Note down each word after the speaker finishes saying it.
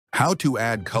How to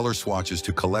add color swatches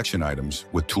to collection items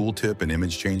with tooltip and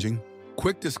image changing?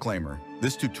 Quick disclaimer,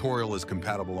 this tutorial is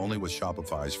compatible only with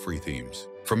Shopify's free themes.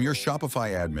 From your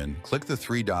Shopify admin, click the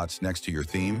three dots next to your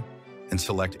theme and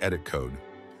select Edit Code.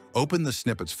 Open the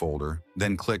Snippets folder,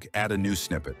 then click Add a new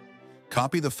snippet.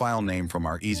 Copy the file name from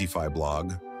our EasyFi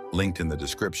blog, linked in the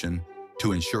description.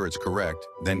 To ensure it's correct,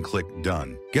 then click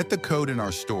Done. Get the code in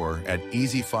our store at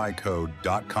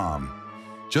easyfycode.com.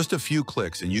 Just a few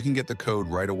clicks and you can get the code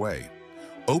right away.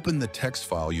 Open the text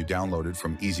file you downloaded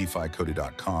from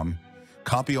easyfycode.com,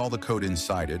 copy all the code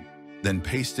inside it, then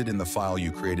paste it in the file you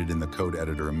created in the code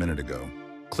editor a minute ago.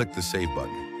 Click the Save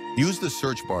button. Use the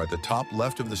search bar at the top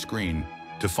left of the screen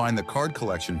to find the card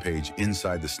collection page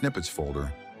inside the Snippets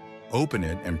folder. Open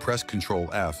it and press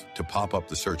Ctrl F to pop up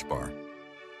the search bar.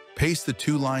 Paste the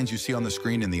two lines you see on the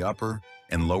screen in the upper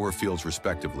and lower fields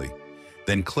respectively.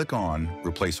 Then click on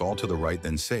Replace All to the right,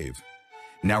 then Save.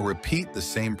 Now repeat the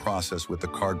same process with the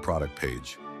card product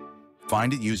page.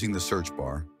 Find it using the search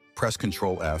bar, press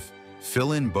Ctrl F,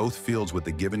 fill in both fields with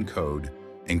the given code,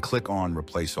 and click on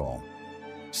Replace All.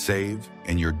 Save,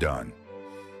 and you're done.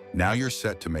 Now you're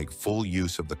set to make full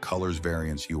use of the colors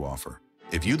variants you offer.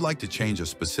 If you'd like to change a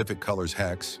specific color's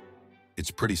hex,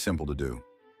 it's pretty simple to do.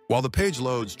 While the page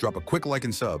loads, drop a quick like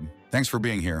and sub. Thanks for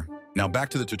being here. Now back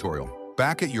to the tutorial.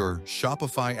 Back at your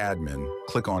Shopify admin,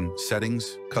 click on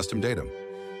Settings, Custom Data.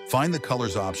 Find the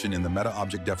Colors option in the Meta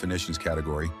Object Definitions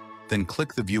category, then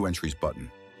click the View Entries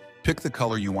button. Pick the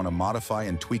color you want to modify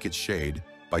and tweak its shade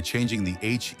by changing the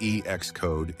HEX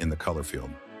code in the color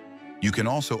field. You can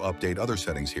also update other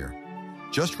settings here.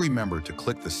 Just remember to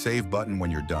click the Save button when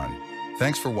you're done.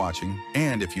 Thanks for watching,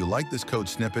 and if you like this code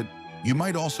snippet, you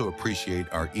might also appreciate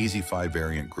our EasyFi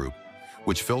variant group,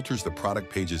 which filters the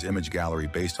product page's image gallery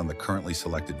based on the currently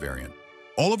selected variant.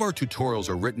 All of our tutorials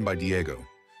are written by Diego,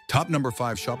 top #5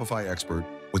 Shopify expert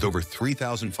with over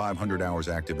 3,500 hours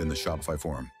active in the Shopify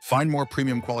forum. Find more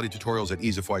premium quality tutorials at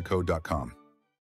easyfycode.com.